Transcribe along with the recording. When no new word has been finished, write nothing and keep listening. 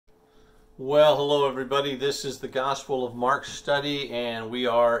Well, hello everybody. This is the Gospel of Mark study, and we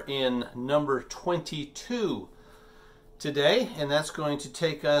are in number 22 today, and that's going to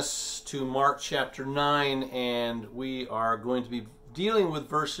take us to Mark chapter 9, and we are going to be dealing with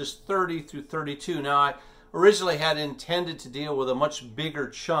verses 30 through 32. Now, I originally had intended to deal with a much bigger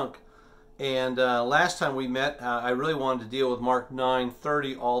chunk, and last time we met, I really wanted to deal with Mark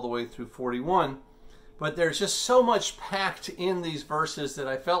 9:30 all the way through 41. But there's just so much packed in these verses that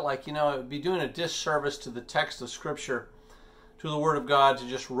I felt like, it would be doing a disservice to the text of Scripture, to the Word of God, to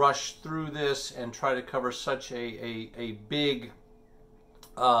just rush through this and try to cover such a big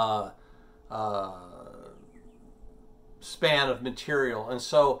span of material. And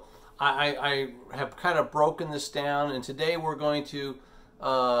so I have kind of broken this down, and today we're going to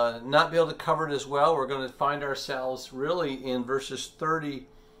not be able to cover it as well. We're going to find ourselves really in verses 30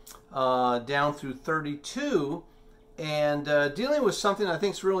 down through 32, and dealing with something I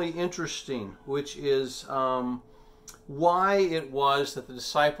think is really interesting, which is why it was that the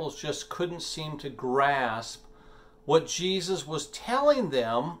disciples just couldn't seem to grasp what Jesus was telling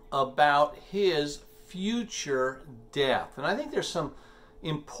them about his future death. And I think there's some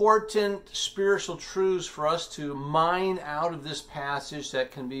important spiritual truths for us to mine out of this passage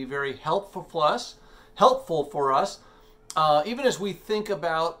that can be very helpful for us, even as we think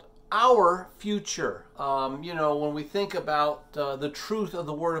about our future. When we think about the truth of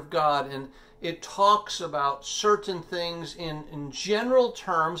the Word of God, and it talks about certain things in general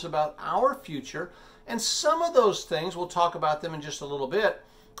terms about our future, and some of those things, we'll talk about them in just a little bit,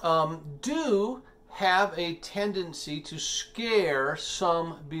 do have a tendency to scare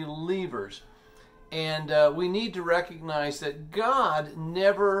some believers. And we need to recognize that God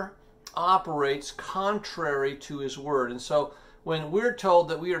never operates contrary to His Word. And so when we're told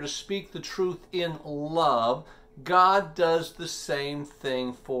that we are to speak the truth in love, God does the same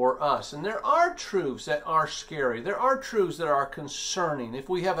thing for us. And there are truths that are scary. There are truths that are concerning. If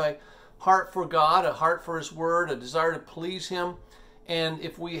we have a heart for God, a heart for His Word, a desire to please Him, and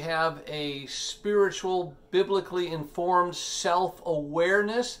if we have a spiritual, biblically informed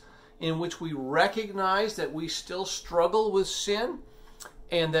self-awareness in which we recognize that we still struggle with sin,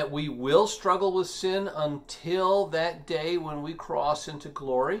 and that we will struggle with sin until that day when we cross into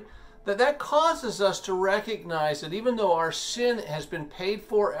glory, that causes us to recognize that even though our sin has been paid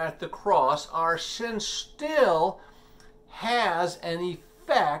for at the cross, our sin still has an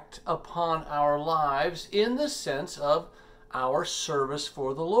effect upon our lives in the sense of our service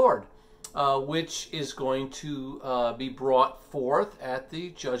for the Lord, which is going to be brought forth at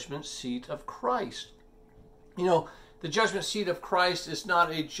the judgment seat of Christ. The judgment seat of Christ is not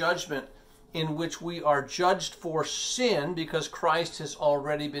a judgment in which we are judged for sin, because Christ has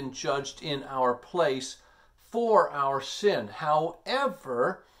already been judged in our place for our sin.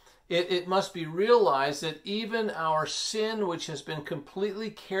 However, it must be realized that even our sin, which has been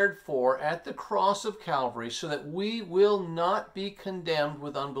completely cared for at the cross of Calvary, so that we will not be condemned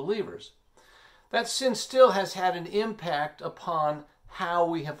with unbelievers, that sin still has had an impact upon how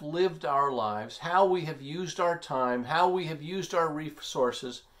we have lived our lives, how we have used our time, how we have used our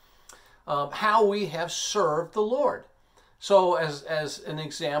resources, how we have served the Lord. So as an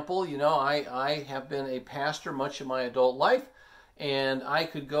example, I have been a pastor much of my adult life, and I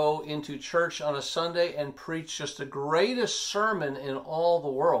could go into church on a Sunday and preach just the greatest sermon in all the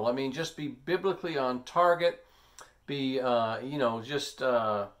world. I mean, just be biblically on target, be, just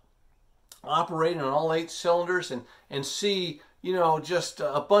operating on all 8 cylinders, and see just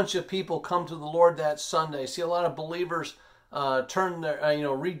a bunch of people come to the Lord that Sunday. See a lot of believers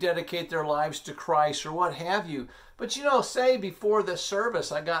rededicate their lives to Christ or what have you. But say before the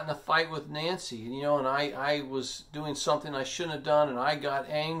service I got in a fight with Nancy, and I was doing something I shouldn't have done, and I got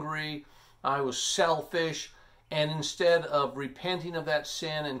angry, I was selfish, and instead of repenting of that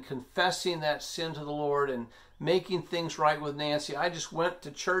sin and confessing that sin to the Lord and making things right with Nancy, I just went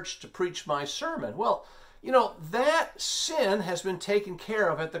to church to preach my sermon. Well, that sin has been taken care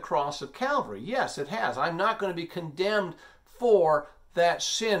of at the cross of Calvary. Yes, it has. I'm not going to be condemned for that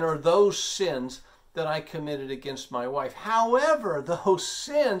sin or those sins that I committed against my wife. However, those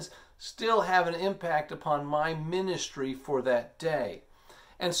sins still have an impact upon my ministry for that day.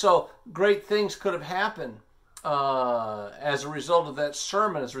 And so great things could have happened as a result of that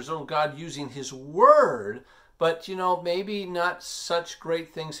sermon, as a result of God using His Word. But, maybe not such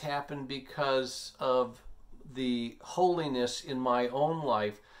great things happen because of the holiness in my own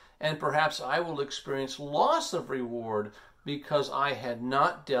life, and perhaps I will experience loss of reward because I had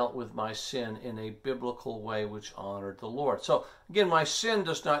not dealt with my sin in a biblical way which honored the Lord. So again, my sin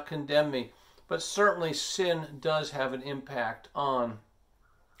does not condemn me, but certainly sin does have an impact on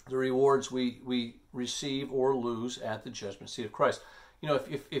the rewards we receive or lose at the judgment seat of Christ. You know,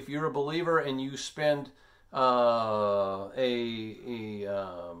 if you're a believer and you spend an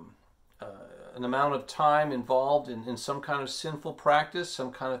amount of time involved in some kind of sinful practice,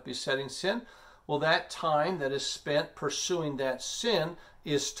 some kind of besetting sin, well, that time that is spent pursuing that sin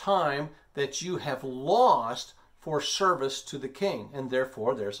is time that you have lost for service to the King, and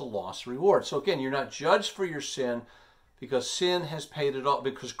therefore there's a lost reward. So again, you're not judged for your sin because sin has paid it all,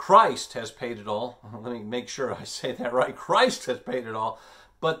 because Christ has paid it all. Let me make sure I say that right. Christ has paid it all.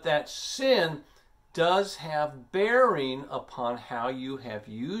 But that sin does have bearing upon how you have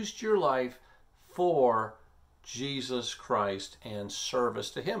used your life for Jesus Christ and service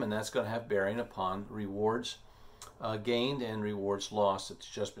to Him. And that's going to have bearing upon rewards gained and rewards lost at the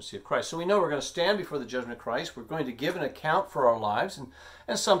judgment seat of Christ. So we know we're going to stand before the judgment of Christ. We're going to give an account for our lives,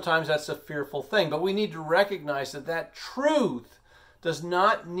 and sometimes that's a fearful thing. But we need to recognize that that truth does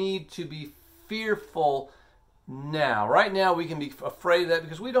not need to be fearful now. Right now we can be afraid of that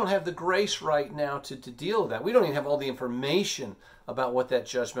because we don't have the grace right now to deal with that. We don't even have all the information about what that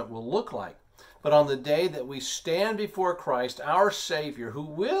judgment will look like. But on the day that we stand before Christ, our Savior, who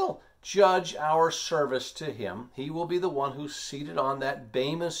will judge our service to Him, He will be the one who's seated on that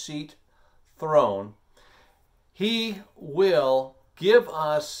Bema seat throne. He will give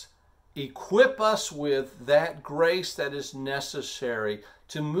us, equip us with that grace that is necessary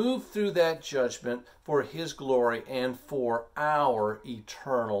to move through that judgment for His glory and for our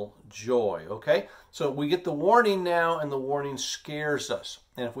eternal joy. Okay? So we get the warning now, and the warning scares us.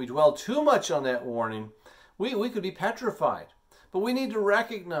 And if we dwell too much on that warning, we could be petrified. But we need to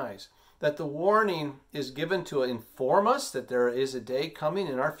recognize that the warning is given to inform us that there is a day coming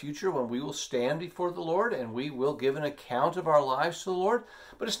in our future when we will stand before the Lord and we will give an account of our lives to the Lord.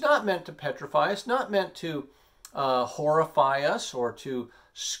 But it's not meant to petrify us, not meant to horrify us or to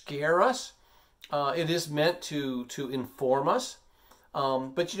scare us. It is meant to inform us.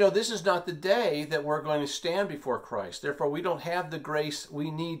 But you know, this is not the day that we're going to stand before Christ. Therefore, we don't have the grace we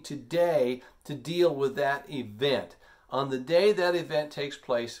need today to deal with that event. On the day that event takes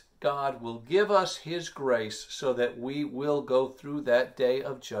place, God will give us His grace so that we will go through that day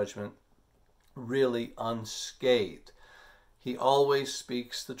of judgment really unscathed. He always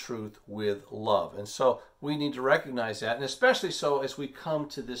speaks the truth with love. And so we need to recognize that, and especially so as we come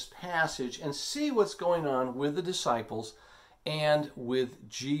to this passage and see what's going on with the disciples and with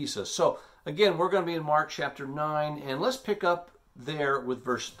Jesus. So again, we're going to be in Mark chapter 9, and let's pick up there with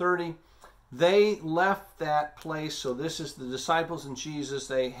verse 30. They left that place, so this is the disciples and Jesus.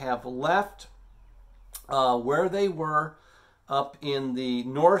 They have left where they were up in the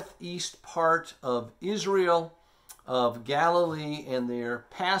northeast part of Israel, of Galilee, and they're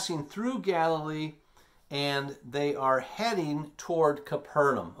passing through Galilee, and they are heading toward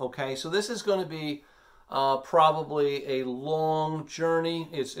Capernaum. Okay, so this is going to be probably a long journey.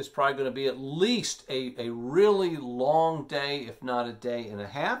 It's probably going to be at least a really long day, if not a day and a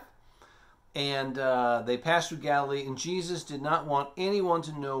half. And they passed through Galilee, and Jesus did not want anyone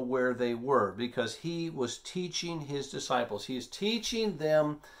to know where they were because He was teaching His disciples. He is teaching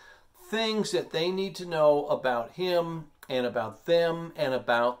them things that they need to know about Him and about them and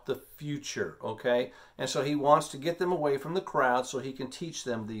about the future, okay? And so He wants to get them away from the crowd so He can teach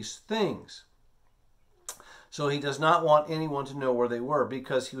them these things. So He does not want anyone to know where they were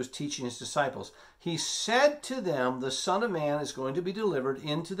because He was teaching His disciples. He said to them, the Son of Man is going to be delivered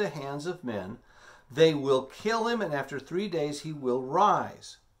into the hands of men. They will kill Him, and after 3 days He will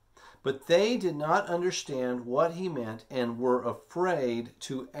rise. But they did not understand what He meant and were afraid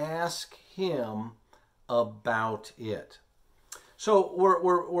to ask Him about it. So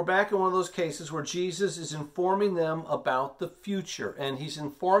we're back in one of those cases where Jesus is informing them about the future, and He's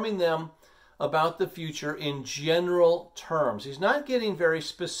informing them about the future in general terms. He's not getting very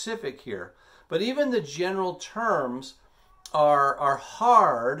specific here, but even the general terms are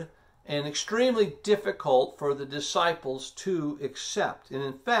hard and extremely difficult for the disciples to accept. And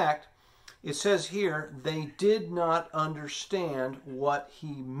in fact, it says here, they did not understand what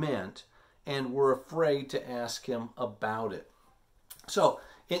He meant and were afraid to ask Him about it. So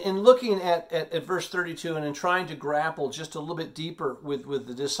in looking at verse 32 and in trying to grapple just a little bit deeper with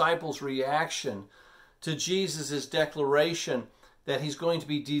the disciples' reaction to Jesus' declaration that He's going to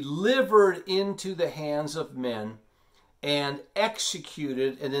be delivered into the hands of men and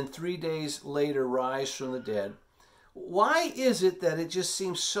executed and then 3 days later rise from the dead, why is it that it just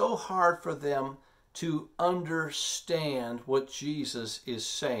seems so hard for them to understand what Jesus is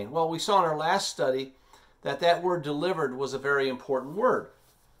saying? Well, we saw in our last study that word delivered was a very important word.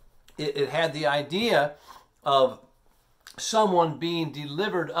 It had the idea of someone being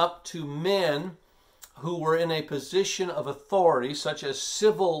delivered up to men who were in a position of authority, such as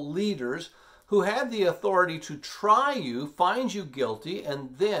civil leaders, who had the authority to try you, find you guilty,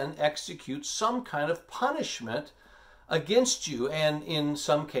 and then execute some kind of punishment against you. And in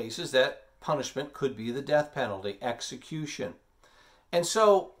some cases, that punishment could be the death penalty, execution. And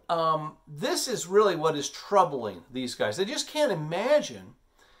so this is really what is troubling these guys. They just can't imagine,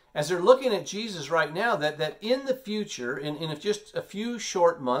 as they're looking at Jesus right now, that in the future, in just a few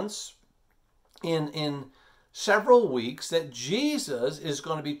short months, in several weeks, that Jesus is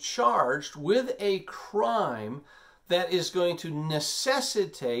going to be charged with a crime that is going to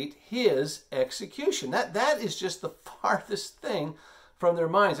necessitate his execution. That is just the farthest thing from their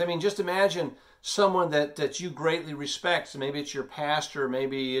minds. I mean, just imagine someone that you greatly respect. Maybe it's your pastor,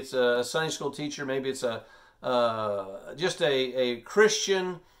 maybe it's a Sunday school teacher, maybe it's just a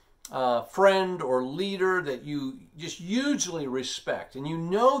Christian friend or leader that you just hugely respect, and you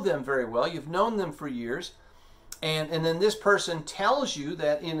know them very well. You've known them for years, and then this person tells you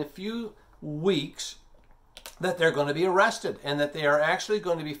that in a few weeks that they're going to be arrested and that they are actually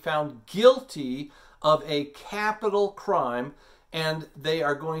going to be found guilty of a capital crime, and they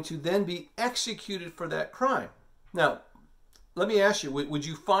are going to then be executed for that crime. Now, let me ask you, would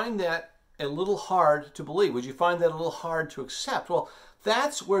you find that a little hard to believe? Would you find that a little hard to accept? Well,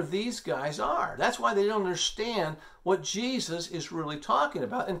 that's where these guys are. That's why they don't understand what Jesus is really talking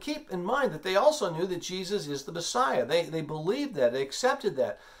about. And keep in mind that they also knew that Jesus is the Messiah. They believed that. They accepted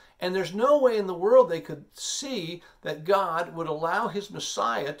that. And there's no way in the world they could see that God would allow his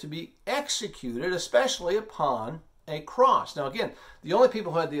Messiah to be executed, especially upon a cross. Now again, the only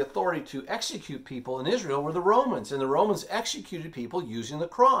people who had the authority to execute people in Israel were the Romans, and the Romans executed people using the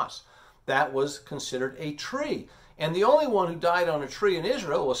cross. That was considered a tree. And the only one who died on a tree in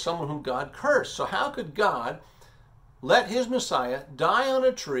Israel was someone whom God cursed. So how could God let his Messiah die on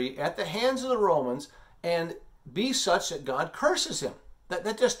a tree at the hands of the Romans and be such that God curses him?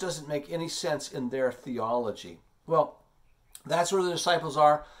 That just doesn't make any sense in their theology. Well, that's where the disciples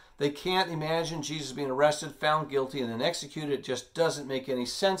are. They can't imagine Jesus being arrested, found guilty, and then executed. It just doesn't make any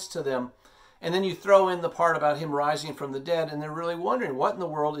sense to them. And then you throw in the part about him rising from the dead, and they're really wondering, what in the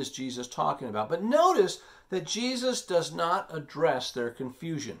world is Jesus talking about? But notice that Jesus does not address their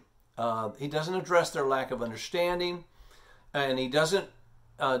confusion. He doesn't address their lack of understanding, and he doesn't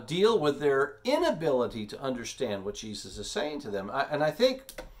deal with their inability to understand what Jesus is saying to them. And I think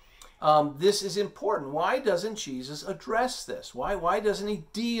this is important. Why doesn't Jesus address this? Why doesn't he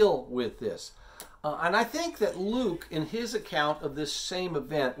deal with this? And I think that Luke, in his account of this same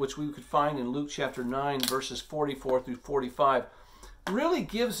event, which we could find in Luke chapter 9, verses 44 through 45, really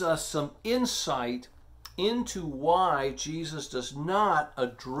gives us some insight into why Jesus does not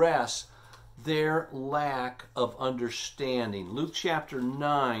address their lack of understanding. Luke chapter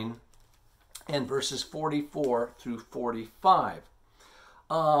 9 and verses 44 through 45.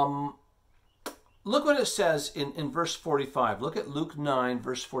 Look what it says in verse 45. Look at Luke 9,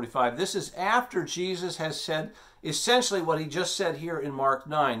 verse 45. This is after Jesus has said essentially what he just said here in Mark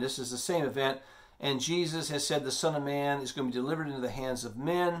 9. This is the same event. And Jesus has said the Son of Man is going to be delivered into the hands of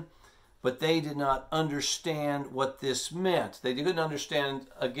men. But they did not understand what this meant. They didn't understand,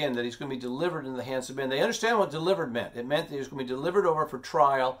 again, that he's going to be delivered into the hands of men. They understand what delivered meant. It meant that he was going to be delivered over for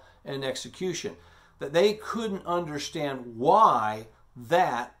trial and execution. That they couldn't understand why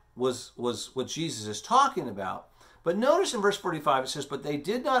that was what Jesus is talking about. But notice in verse 45 it says, but they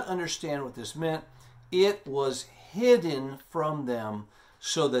did not understand what this meant. It was hidden from them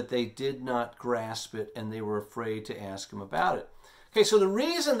so that they did not grasp it, and they were afraid to ask him about it. Okay, so the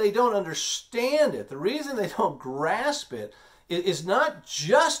reason they don't understand it, the reason they don't grasp it, is not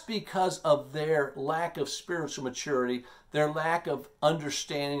just because of their lack of spiritual maturity, their lack of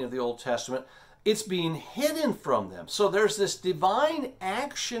understanding of the Old Testament. It's being hidden from them. So there's this divine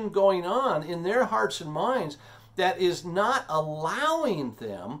action going on in their hearts and minds that is not allowing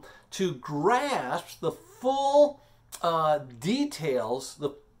them to grasp the full details,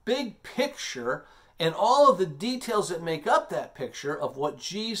 the big picture, and all of the details that make up that picture of what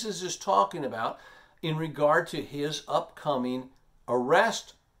Jesus is talking about in regard to his upcoming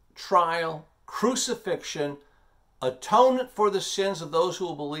arrest, trial, crucifixion, atonement for the sins of those who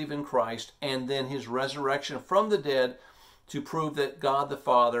will believe in Christ, and then his resurrection from the dead to prove that God the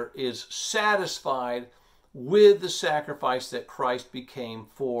Father is satisfied with the sacrifice that Christ became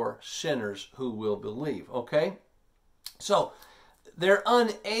for sinners who will believe. Okay? So they're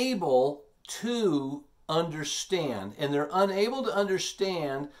unable to understand, and they're unable to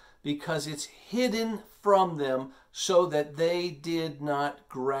understand because it's hidden from them so that they did not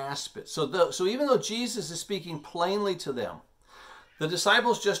grasp it. So even though Jesus is speaking plainly to them, the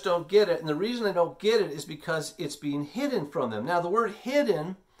disciples just don't get it. And the reason they don't get it is because it's being hidden from them. Now, the word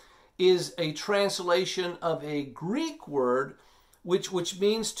hidden is a translation of a Greek word which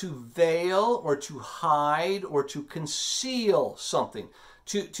means to veil or to hide or to conceal something,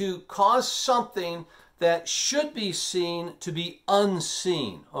 to cause something that should be seen to be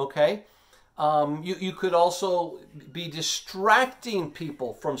unseen, okay? You could also be distracting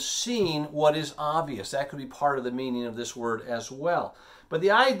people from seeing what is obvious. That could be part of the meaning of this word as well. But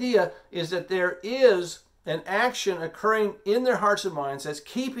the idea is that there is an action occurring in their hearts and minds that's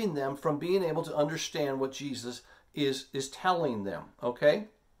keeping them from being able to understand what Jesus is telling them, okay?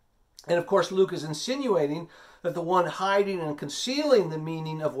 And of course, Luke is insinuating that the one hiding and concealing the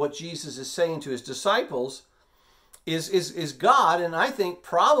meaning of what Jesus is saying to his disciples is God, and I think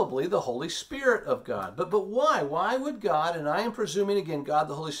probably the Holy Spirit of God. But why? Why would God, and I am presuming again, God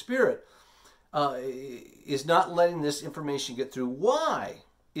the Holy Spirit, is not letting this information get through? Why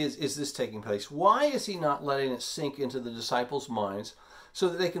is this taking place? Why is he not letting it sink into the disciples' minds so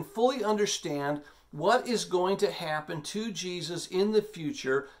that they can fully understand what is going to happen to Jesus in the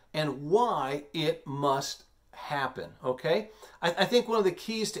future and why it must happen, okay? I think one of the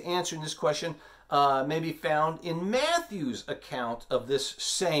keys to answering this question may be found in Matthew's account of this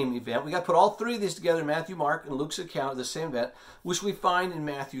same event. We got to put all three of these together, Matthew, Mark, and Luke's account of the same event, which we find in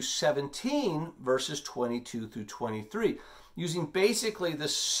Matthew 17, verses 22 through 23. Using basically the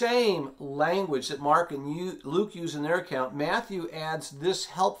same language that Mark and Luke use in their account, Matthew adds this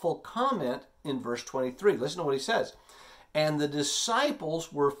helpful comment in verse 23. Listen to what he says. And the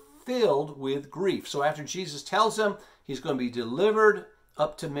disciples were filled with grief. So after Jesus tells them he's going to be delivered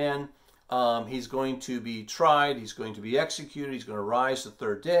up to men, he's going to be tried, he's going to be executed, he's going to rise the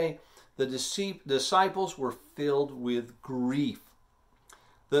third day, the disciples were filled with grief.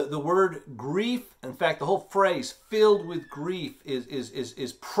 The word grief, in fact, the whole phrase filled with grief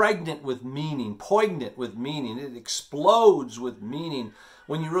is pregnant with meaning, poignant with meaning. It explodes with meaning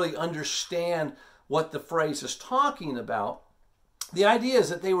when you really understand what the phrase is talking about. The idea is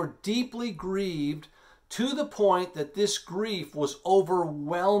that they were deeply grieved to the point that this grief was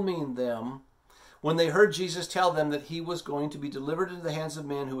overwhelming them when they heard Jesus tell them that he was going to be delivered into the hands of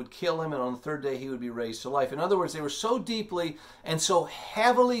men who would kill him, and on the third day he would be raised to life. In other words, they were so deeply and so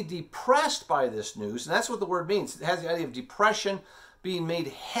heavily depressed by this news, and that's what the word means. It has the idea of depression, being made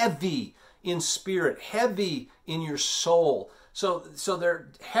heavy in spirit, heavy in your soul. So they're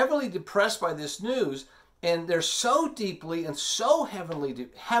heavily depressed by this news, and they're so deeply and so heavily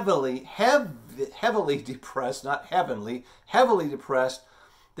depressed, not heavenly, heavily depressed,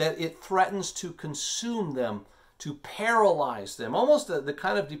 that it threatens to consume them, to paralyze them. Almost the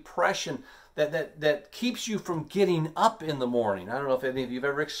kind of depression that keeps you from getting up in the morning. I don't know if any of you have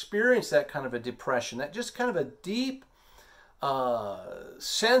ever experienced that kind of a depression, that just kind of a deep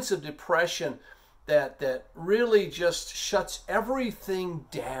sense of depression that really just shuts everything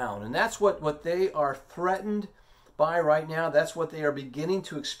down. And that's what they are threatened by right now. That's what they are beginning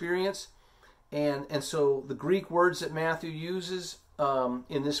to experience. And so the Greek words that Matthew uses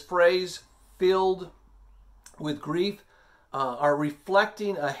in this phrase, filled with grief, are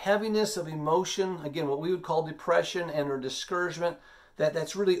reflecting a heaviness of emotion, again, what we would call depression and or discouragement,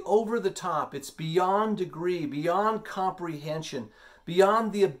 that's really over the top. It's beyond degree, beyond comprehension,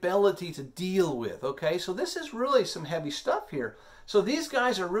 beyond the ability to deal with, okay? So this is really some heavy stuff here. So these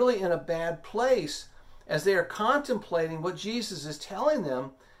guys are really in a bad place as they are contemplating what Jesus is telling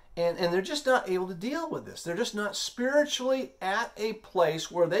them, and they're just not able to deal with this. They're just not spiritually at a place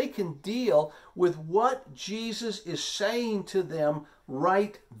where they can deal with what Jesus is saying to them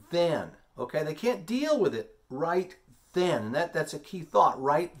right then, okay? They can't deal with it right then, and that's a key thought,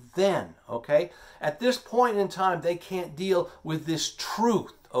 right then, okay? At this point in time, they can't deal with this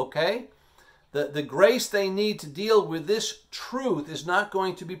truth, okay? The grace they need to deal with this truth is not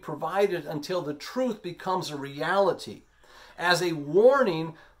going to be provided until the truth becomes a reality. As a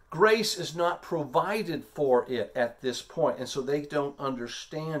warning, grace is not provided for it at this point, and so they don't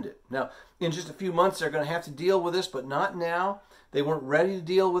understand it. Now, in just a few months, they're going to have to deal with this, but not now. They weren't ready to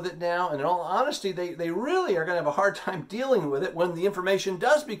deal with it now, and in all honesty, they really are going to have a hard time dealing with it when the information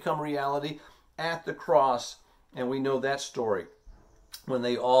does become reality at the cross, and we know that story. When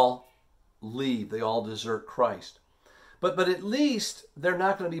they all leave, they all desert Christ. But at least they're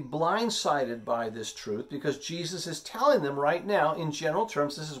not going to be blindsided by this truth, because Jesus is telling them right now, in general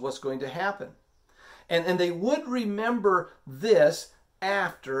terms, this is what's going to happen. And they would remember this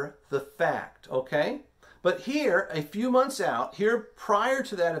after the fact, okay? But here, a few months out, here prior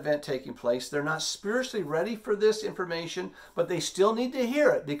to that event taking place, they're not spiritually ready for this information, but they still need to hear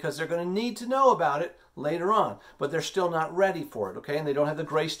it because they're going to need to know about it later on. But they're still not ready for it, okay? And they don't have the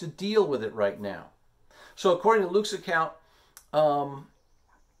grace to deal with it right now. So according to Luke's account,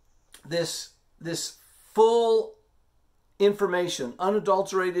 this full information,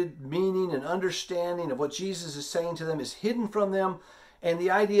 unadulterated meaning and understanding of what Jesus is saying to them is hidden from them. And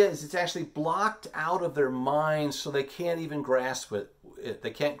the idea is it's actually blocked out of their minds so they can't even grasp it. They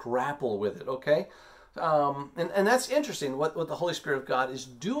can't grapple with it, okay? And that's interesting what the Holy Spirit of God is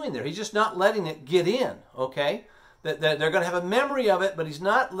doing there. He's just not letting it get in, okay? That they're going to have a memory of it, but he's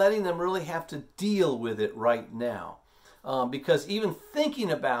not letting them really have to deal with it right now. Because even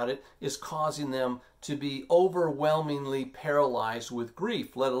thinking about it is causing them to be overwhelmingly paralyzed with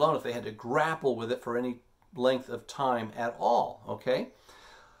grief, let alone if they had to grapple with it for any length of time at all, okay?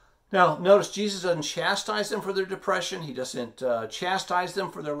 Now, notice Jesus doesn't chastise them for their depression. He doesn't chastise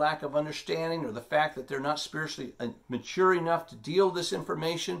them for their lack of understanding or the fact that they're not spiritually mature enough to deal with this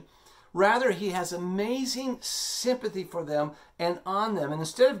information. Rather, he has amazing sympathy for them and on them. And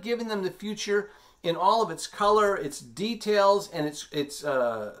instead of giving them the future in all of its color, its details, and its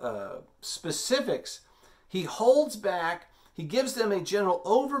specifics, he holds back. He gives them a general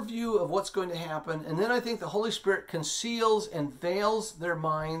overview of what's going to happen, and then I think the Holy Spirit conceals and veils their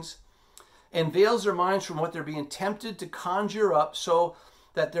minds, from what they're being tempted to conjure up, so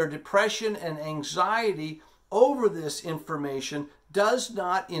that their depression and anxiety over this information does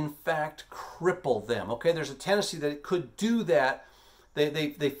not, in fact, cripple them. Okay, there's a tendency that it could do that.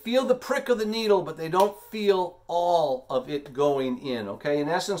 They feel the prick of the needle, but they don't feel all of it going in. Okay, in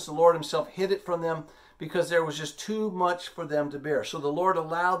essence, the Lord himself hid it from them because there was just too much for them to bear. So the Lord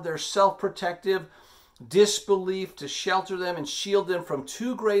allowed their self-protective disbelief to shelter them and shield them from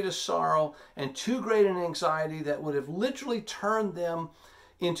too great a sorrow and too great an anxiety that would have literally turned them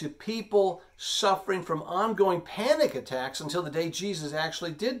into people suffering from ongoing panic attacks until the day Jesus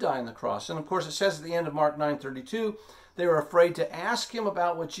actually did die on the cross. And of course it says at the end of Mark 9:32, they were afraid to ask him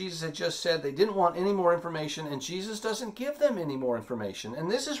about what Jesus had just said. They didn't want any more information, and Jesus doesn't give them any more information. And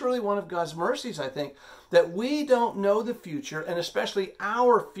this is really one of God's mercies, I think, that we don't know the future, and especially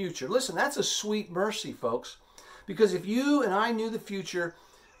our future. Listen, that's a sweet mercy, folks, because if you and I knew the future,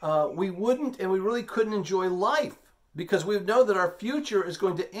 we wouldn't and we really couldn't enjoy life, because we know that our future is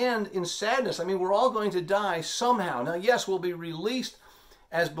going to end in sadness. I mean, we're all going to die somehow. Now, yes, we'll be released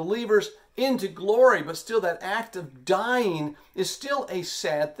as believers into glory, but still that act of dying is still a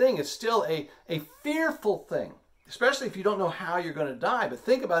sad thing. It's still a fearful thing, especially if you don't know how you're going to die. But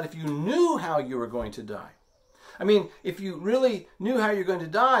think about if you knew how you were going to die. I mean, if you really knew how you're going to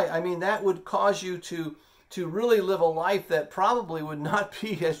die, I mean, that would cause you to really live a life that probably would not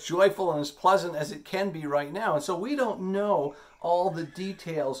be as joyful and as pleasant as it can be right now. And so we don't know all the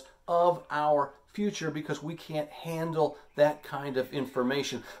details of our future because we can't handle that kind of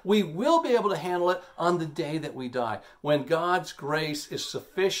information. We will be able to handle it on the day that we die, when God's grace is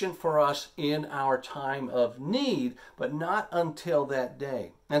sufficient for us in our time of need, but not until that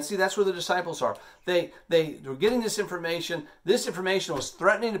day. And see, that's where the disciples are. They were getting this information. This information was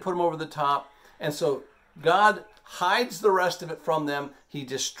threatening to put them over the top, and so God hides the rest of it from them. He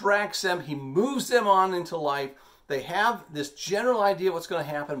distracts them. He moves them on into life. They have this general idea of what's going to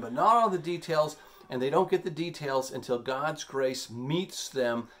happen, but not all the details, and they don't get the details until God's grace meets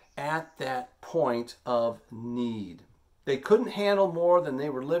them at that point of need. They couldn't handle more than they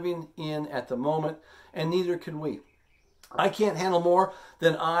were living in at the moment, and neither can we. I can't handle more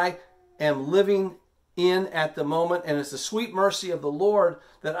than I am living in at the moment, and it's the sweet mercy of the Lord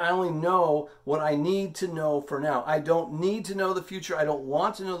that I only know what I need to know for now. I don't need to know the future. I don't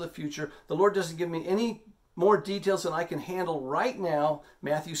want to know the future. The Lord doesn't give me any more details than I can handle right now.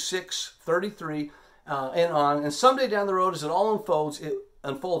 Matthew 6:33 and on. And someday down the road, as it all unfolds,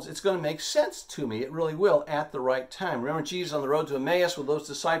 it's going to make sense to me. It really will at the right time. Remember Jesus on the road to Emmaus with those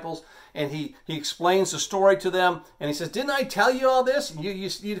disciples, and he explains the story to them, and he says, didn't I tell you all this?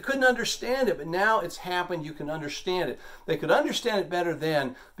 You couldn't understand it, but now it's happened. You can understand it. They could understand it better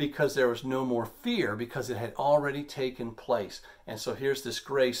then because there was no more fear, because it had already taken place. And so here's this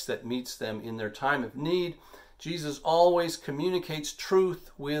grace that meets them in their time of need. Jesus always communicates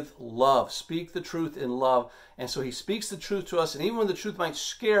truth with love. Speak the truth in love. And so he speaks the truth to us. And even when the truth might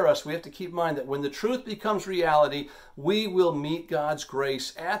scare us, we have to keep in mind that when the truth becomes reality, we will meet God's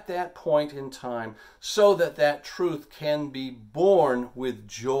grace at that point in time so that that truth can be born with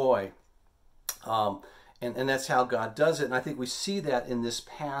joy. And that's how God does it. And I think we see that in this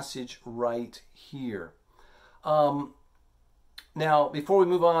passage right here. Now, before we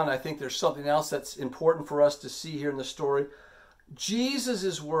move on, I think there's something else that's important for us to see here in the story.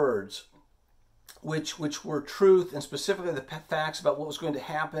 Jesus' words, which were truth, and specifically the facts about what was going to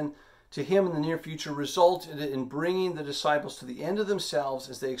happen to him in the near future, resulted in bringing the disciples to the end of themselves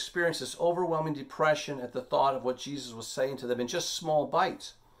as they experienced this overwhelming depression at the thought of what Jesus was saying to them in just small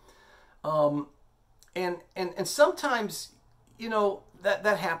bites. And sometimes, you know, that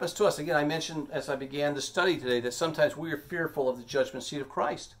happens to us. Again, I mentioned as I began the study today that sometimes we are fearful of the judgment seat of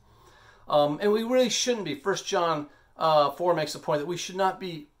Christ. And we really shouldn't be. 1 John 4 makes the point that we should not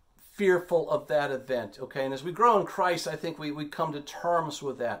be fearful of that event. Okay, and as we grow in Christ, I think we come to terms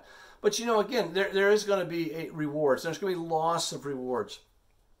with that. But, you know, again, there is going to be rewards. There's going to be loss of rewards.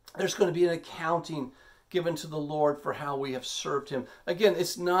 There's going to be an accounting given to the Lord for how we have served him. Again,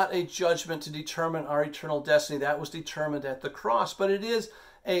 it's not a judgment to determine our eternal destiny. That was determined at the cross. But it is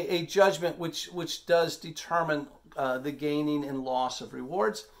a judgment which does determine the gaining and loss of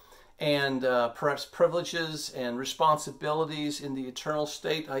rewards and perhaps privileges and responsibilities in the eternal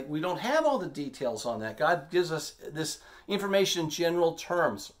state. We don't have all the details on that. God gives us this information in general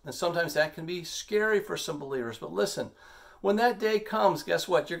terms, and sometimes that can be scary for some believers. But listen, when that day comes, guess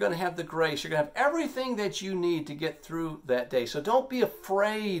what? You're going to have the grace. You're going to have everything that you need to get through that day. So don't be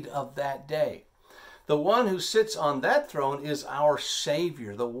afraid of that day. The one who sits on that throne is our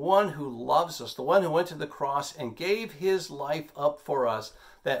Savior, the one who loves us, the one who went to the cross and gave his life up for us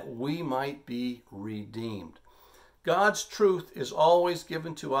that we might be redeemed. God's truth is always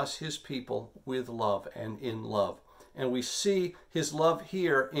given to us, his people, with love and in love. And we see his love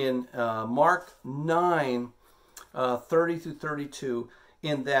here in Mark 9, 30 through 32,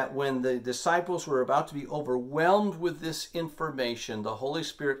 in that when the disciples were about to be overwhelmed with this information, the Holy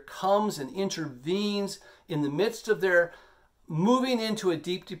Spirit comes and intervenes in the midst of their moving into a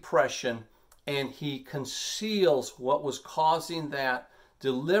deep depression, and he conceals what was causing that,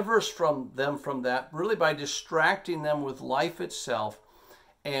 delivers them from that, really by distracting them with life itself.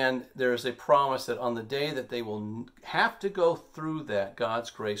 And there's a promise that on the day that they will have to go through that, God's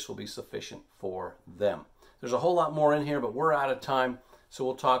grace will be sufficient for them. There's a whole lot more in here, but we're out of time, so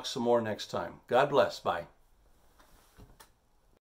we'll talk some more next time. God bless. Bye.